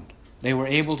ground. They were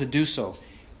able to do so.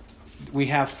 We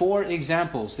have 4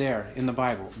 examples there in the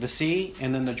Bible. The sea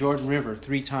and then the Jordan River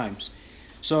 3 times.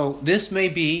 So this may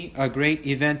be a great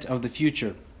event of the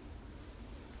future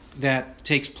that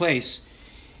takes place.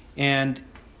 And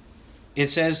it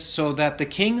says, so that the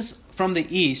kings from the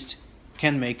east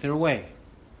can make their way.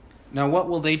 Now what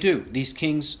will they do, these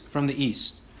kings from the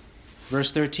east?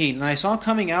 Verse 13, and I saw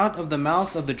coming out of the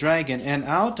mouth of the dragon, and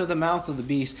out of the mouth of the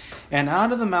beast, and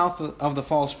out of the mouth of the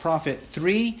false prophet,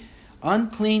 3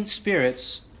 unclean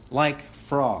spirits like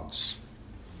frogs.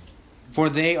 For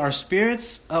they are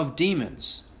spirits of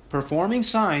demons, performing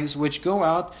signs which go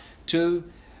out to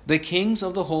the kings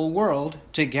of the whole world,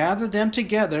 to gather them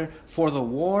together for the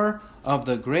war of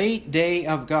the great day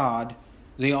of God,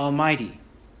 the Almighty.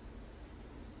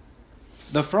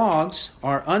 The frogs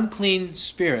are unclean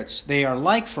spirits. They are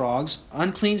like frogs,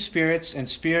 unclean spirits and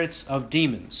spirits of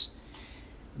demons.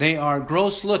 They are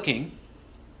gross looking,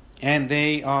 and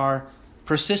they are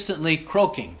persistently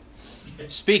croaking,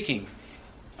 speaking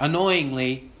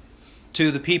annoyingly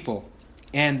to the people,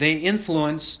 and they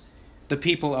influence the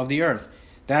people of the earth.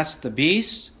 That's the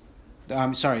beast,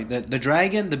 the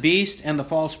dragon, the beast, and the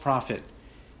false prophet.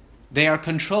 They are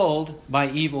controlled by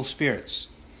evil spirits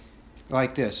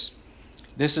like this.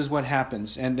 This is what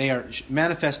happens, and they are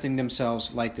manifesting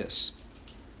themselves like this.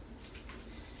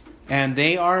 And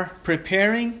they are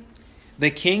preparing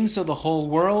the kings of the whole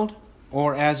world,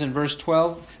 or as in verse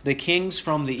 12, the kings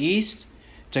from the east,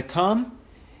 to come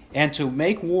and to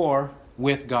make war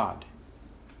with God.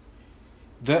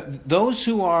 Those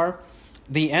who are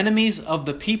the enemies of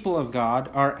the people of God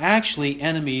are actually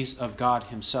enemies of God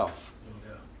Himself.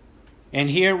 And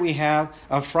here we have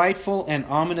a frightful and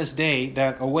ominous day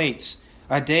that awaits,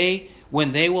 a day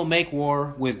when they will make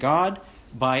war with God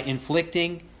by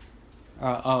inflicting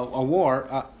a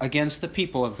war against the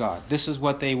people of God. This is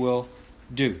what they will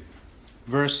do.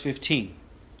 Verse 15.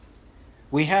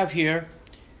 We have here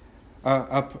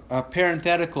a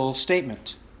parenthetical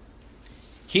statement.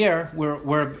 Here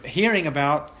we're hearing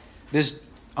about this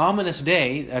ominous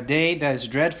day, a day that is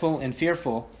dreadful and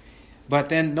fearful, but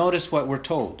then notice what we're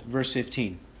told. Verse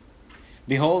 15.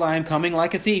 Behold, I am coming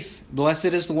like a thief. Blessed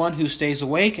is the one who stays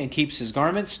awake and keeps his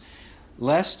garments,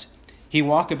 lest he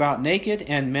walk about naked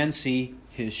and men see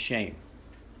his shame.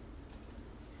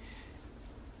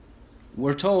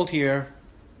 We're told here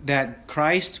that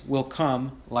Christ will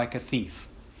come like a thief.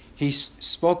 He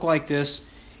spoke like this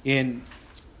in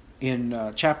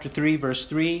chapter 3, verse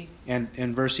 3, and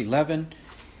in verse 11.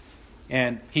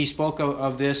 And he spoke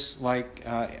of this like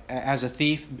as a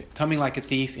thief, coming like a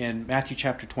thief in Matthew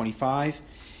chapter 25.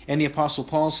 And the Apostle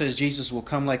Paul says Jesus will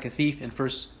come like a thief in 1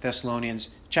 Thessalonians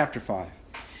chapter 5.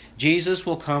 Jesus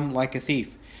will come like a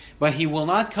thief. But He will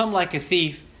not come like a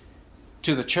thief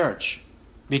to the church,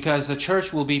 because the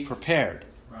church will be prepared.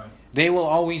 Right. They will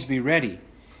always be ready.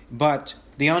 But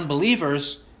the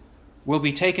unbelievers will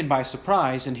be taken by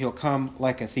surprise, and He'll come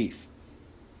like a thief.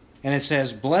 And it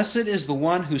says, blessed is the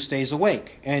one who stays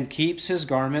awake and keeps his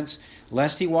garments,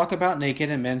 lest he walk about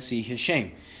naked and men see his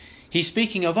shame. He's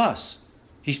speaking of us.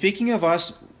 He's speaking of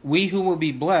us, we who will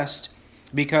be blessed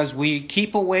because we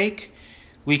keep awake,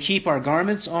 we keep our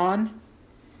garments on.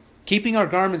 Keeping our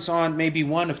garments on may be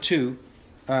one of two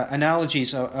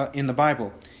analogies in the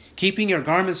Bible. Keeping your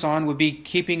garments on would be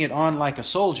keeping it on like a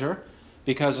soldier,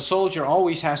 because a soldier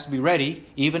always has to be ready,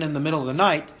 even in the middle of the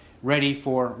night, ready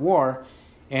for war.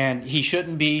 And he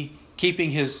shouldn't be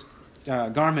keeping his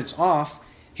garments off,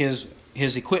 his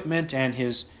equipment and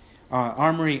his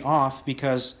armory off,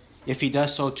 because if he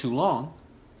does so too long,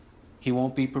 he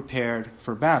won't be prepared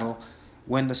for battle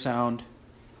when the sound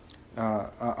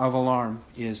of alarm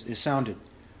is sounded.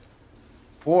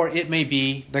 Or it may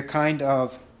be the kind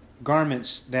of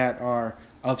garments that are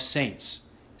of saints.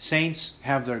 Saints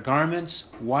have their garments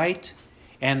white,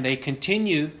 and they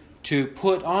continue to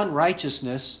put on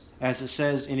righteousness, as it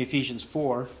says in Ephesians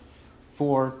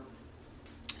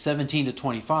 4:17 to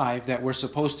 25, that we're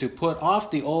supposed to put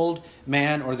off the old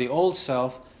man or the old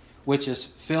self, which is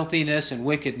filthiness and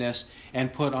wickedness,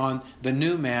 and put on the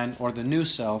new man or the new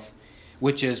self,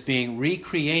 which is being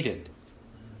recreated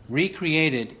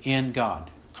in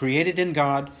God, created in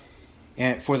God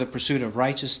for the pursuit of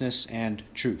righteousness and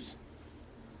truth.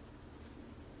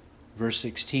 Verse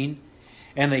 16,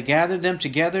 and they gathered them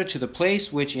together to the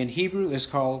place which in Hebrew is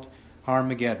called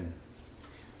Har-Megiddo.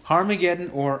 Har-Megiddo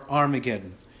or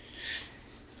Armageddon.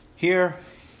 Here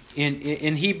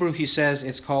in Hebrew he says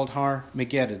it's called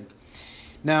Har-Megiddo.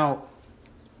 Now,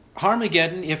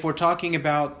 Har-Megiddo, if we're talking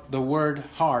about the word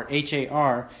Har,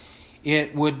 H-A-R,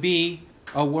 it would be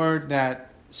a word that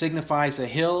signifies a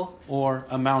hill or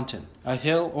a mountain. A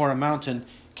hill or a mountain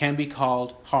can be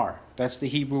called Har. That's the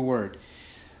Hebrew word.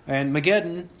 And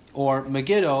Megiddo or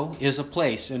Megiddo is a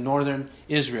place in northern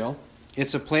Israel.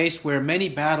 It's a place where many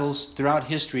battles throughout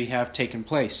history have taken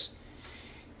place.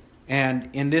 And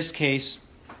in this case,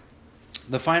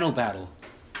 the final battle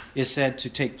is said to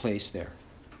take place there.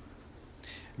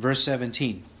 Verse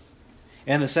 17,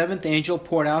 and the seventh angel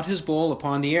poured out his bowl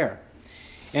upon the air,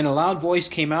 and a loud voice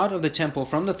came out of the temple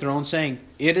from the throne, saying,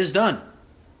 "It is done."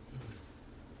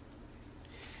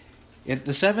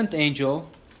 The seventh angel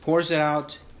pours it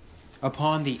out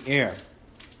upon the air.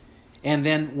 And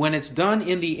then when it's done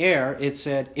in the air, it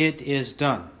said, "It is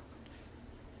done."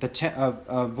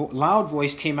 A loud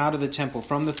voice came out of the temple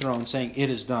from the throne, saying, "It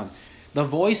is done." The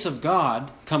voice of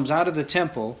God comes out of the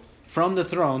temple from the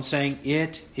throne saying,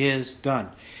 "It is done."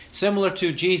 Similar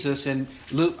to Jesus in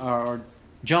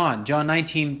John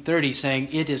 19:30 saying,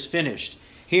 "It is finished."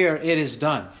 Here, it is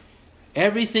done.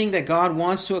 Everything that God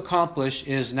wants to accomplish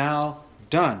is now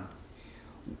done.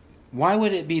 Why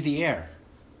would it be the air?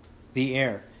 The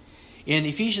air. In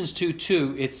Ephesians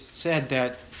 2:2, it's said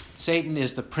that Satan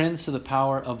is the prince of the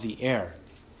power of the air.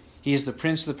 He is the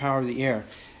prince of the power of the air.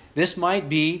 This might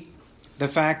be the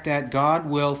fact that God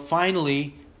will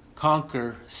finally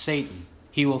conquer Satan.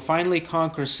 He will finally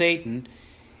conquer Satan,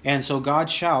 and so God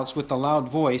shouts with a loud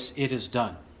voice, "It is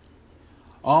done."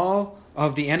 All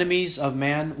of the enemies of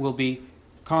man will be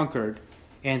conquered,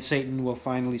 and Satan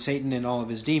and all of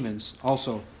his demons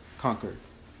also conquered.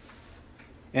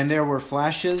 And there were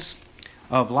flashes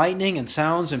of lightning and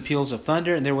sounds and peals of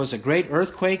thunder, and there was a great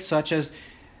earthquake, such as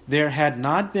there had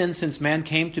not been since man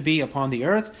came to be upon the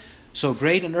earth. So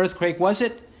great an earthquake was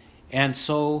it, and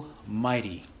so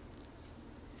mighty.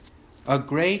 A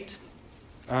great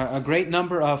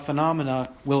number of phenomena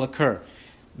will occur.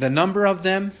 The number of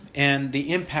them and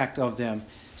the impact of them,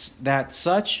 that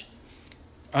such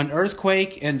an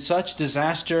earthquake and such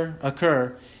disaster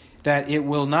occur, that it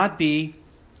will not be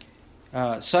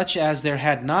such as there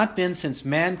had not been since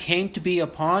man came to be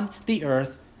upon the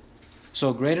earth.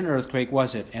 So great an earthquake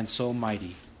was it, and so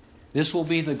mighty. This will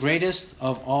be the greatest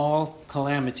of all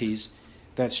calamities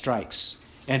that strikes.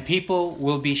 And people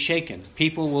will be shaken.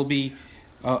 People will be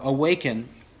awakened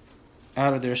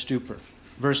out of their stupor.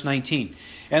 Verse 19.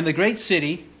 And the great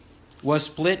city was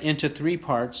split into 3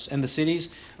 parts, and the cities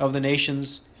of the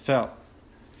nations fell.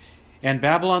 And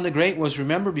Babylon the Great was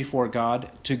remembered before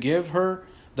God to give her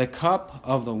the cup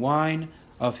of the wine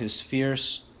of his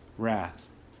fierce wrath.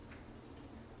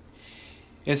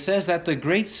 It says that the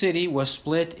great city was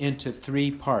split into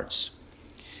 3 parts.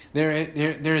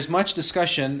 There is much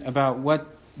discussion about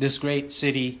what this great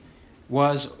city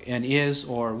was and is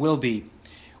or will be.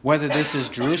 Whether this is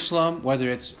Jerusalem, whether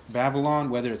it's Babylon,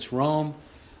 whether it's Rome,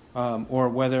 or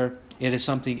whether it is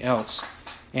something else.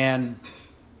 And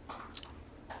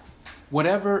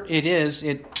whatever it is,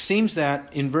 it seems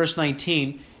that in verse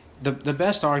 19, the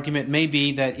best argument may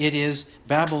be that it is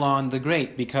Babylon the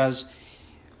Great, because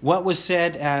what was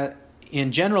said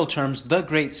in general terms, the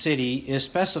great city, is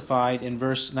specified in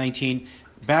verse 19,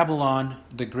 Babylon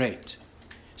the Great.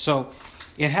 So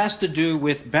it has to do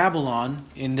with Babylon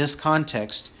in this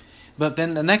context. But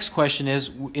then the next question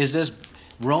is this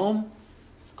Rome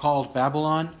called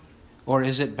Babylon, or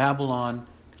is it Babylon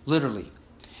literally?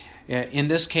 In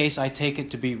this case, I take it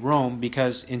to be Rome,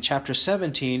 because in chapter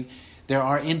 17, there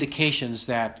are indications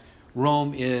that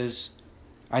Rome is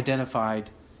identified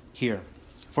here.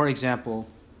 For example,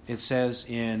 it says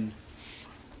in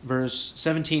verse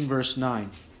 17, verse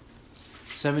 9.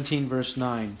 17, verse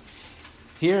 9.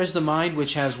 Here is the mind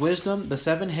which has wisdom. The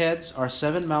 7 heads are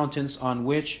 7 mountains on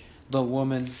which the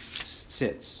woman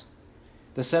sits.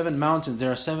 The 7 mountains,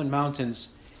 there are 7 mountains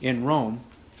in Rome,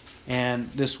 and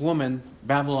this woman,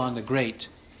 Babylon the Great,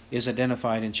 is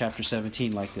identified in chapter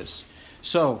 17 like this.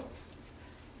 So,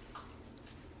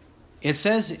 it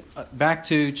says, back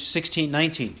to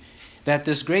 16:19, that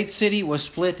this great city was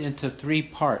split into 3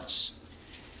 parts.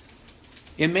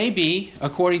 It may be,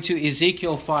 according to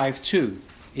Ezekiel 5:2,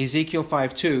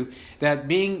 that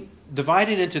being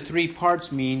divided into 3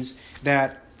 parts means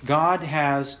that God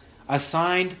has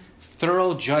assigned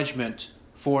thorough judgment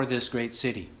for this great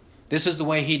city. This is the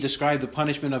way he described the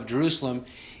punishment of Jerusalem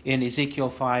in Ezekiel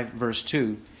 5, verse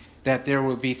 2, that there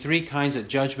would be 3 kinds of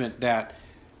judgment that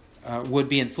would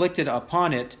be inflicted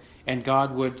upon it, and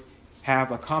God would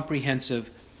have a comprehensive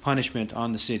punishment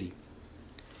on the city.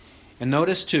 And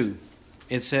notice too,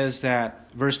 it says that,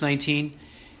 verse 19,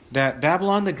 that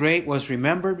Babylon the Great was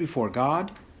remembered before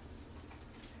God.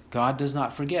 God does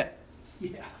not forget.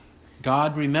 Yeah.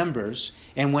 God remembers,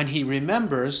 and when he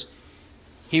remembers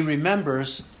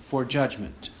for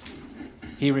judgment.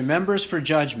 He remembers for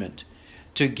judgment,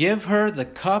 to give her the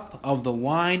cup of the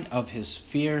wine of his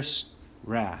fierce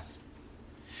wrath.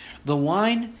 The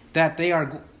wine that they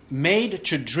are made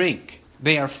to drink.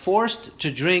 They are forced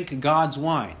to drink God's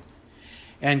wine.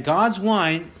 And God's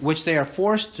wine, which they are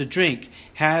forced to drink,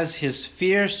 has his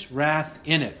fierce wrath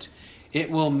in it. It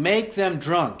will make them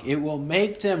drunk. It will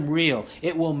make them reel.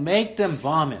 It will make them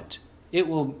vomit. It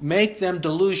will make them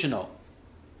delusional.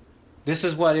 This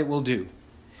is what it will do.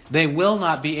 They will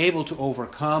not be able to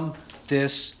overcome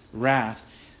this wrath.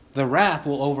 The wrath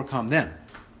will overcome them.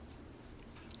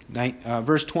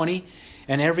 Verse 20,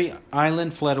 and every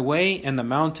island fled away, and the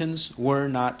mountains were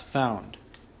not found.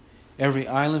 Every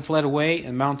island fled away,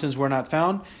 and mountains were not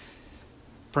found.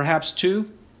 Perhaps too,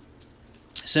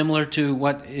 similar to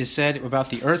what is said about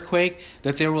the earthquake,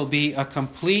 that there will be a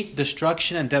complete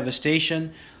destruction and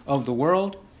devastation of the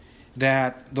world,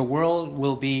 that the world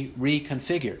will be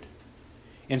reconfigured.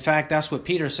 In fact, that's what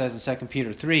Peter says in 2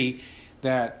 Peter 3,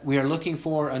 that we are looking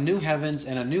for a new heavens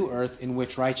and a new earth in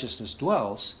which righteousness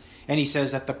dwells. And he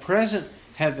says that the present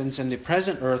heavens and the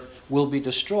present earth will be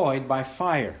destroyed by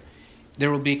fire.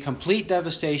 There will be complete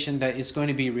devastation, that it's going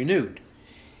to be renewed.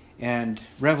 And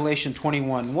Revelation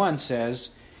 21:1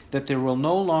 says that there will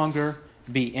no longer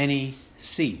be any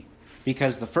sea,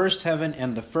 because the first heaven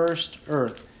and the first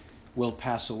earth will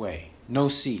pass away. No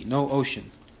sea, no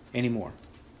ocean anymore.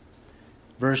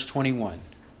 Verse 21.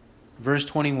 Verse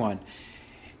 21.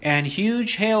 And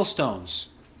huge hailstones,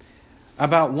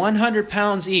 about 100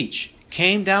 pounds each,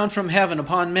 came down from heaven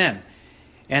upon men,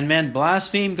 and men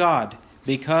blasphemed God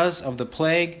because of the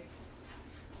plague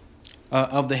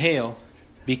of the hail,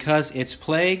 because its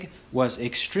plague was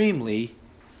extremely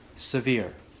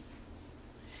severe.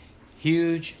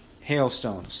 Huge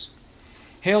hailstones.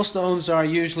 Hailstones are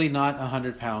usually not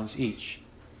 100 pounds each.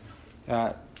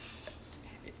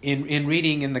 In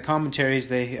reading in the commentaries,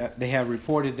 they have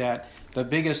reported that the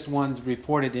biggest ones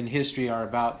reported in history are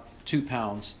about 2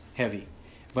 pounds heavy.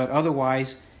 But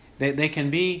otherwise, they can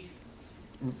be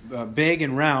big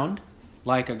and round,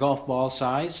 like a golf ball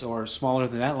size, or smaller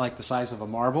than that, like the size of a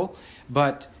marble.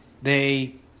 But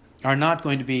they are not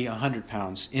going to be 100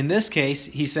 pounds. In this case,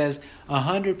 he says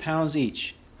 100 pounds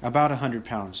each, about 100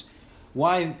 pounds.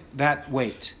 Why that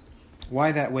weight?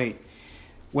 Why that weight?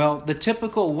 Well, the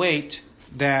typical weight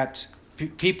that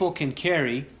people can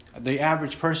carry, the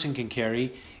average person can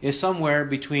carry, is somewhere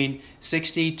between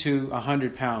 60 to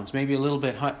 100 pounds, maybe a little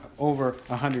bit over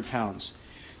 100 pounds.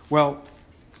 Well,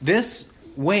 this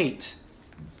weight,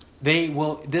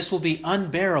 this will be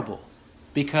unbearable,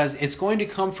 because it's going to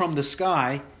come from the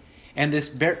sky, and this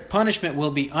punishment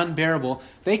will be unbearable.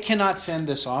 They cannot fend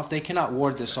this off. They cannot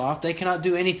ward this off. They cannot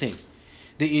do anything.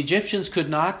 The Egyptians could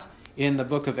not, in the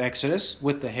book of Exodus,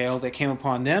 with the hail that came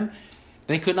upon them.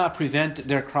 They could not prevent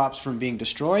their crops from being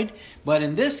destroyed. But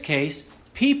in this case,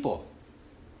 people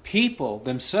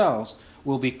themselves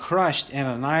will be crushed and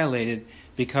annihilated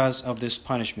because of this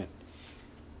punishment.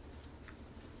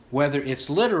 Whether it's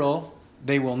literal,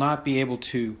 they will not be able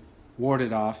to ward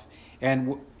it off.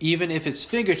 And even if it's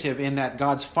figurative, in that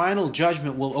God's final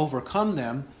judgment will overcome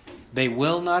them, they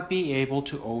will not be able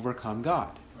to overcome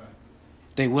God. Right.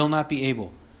 They will not be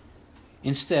able.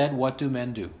 Instead, what do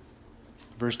men do?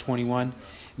 Verse 21,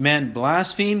 men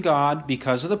blaspheme God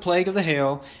because of the plague of the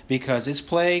hail, because its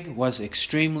plague was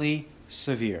extremely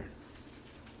severe.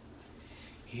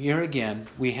 Here again,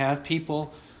 we have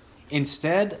people,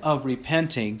 instead of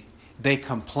repenting, they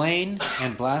complain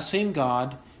and blaspheme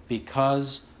God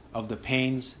because of the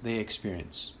pains they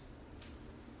experience.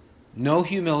 No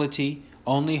humility,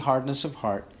 only hardness of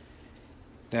heart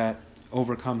that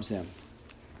overcomes them.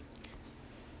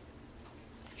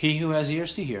 He who has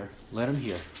ears to hear, let him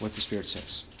hear what the Spirit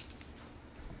says.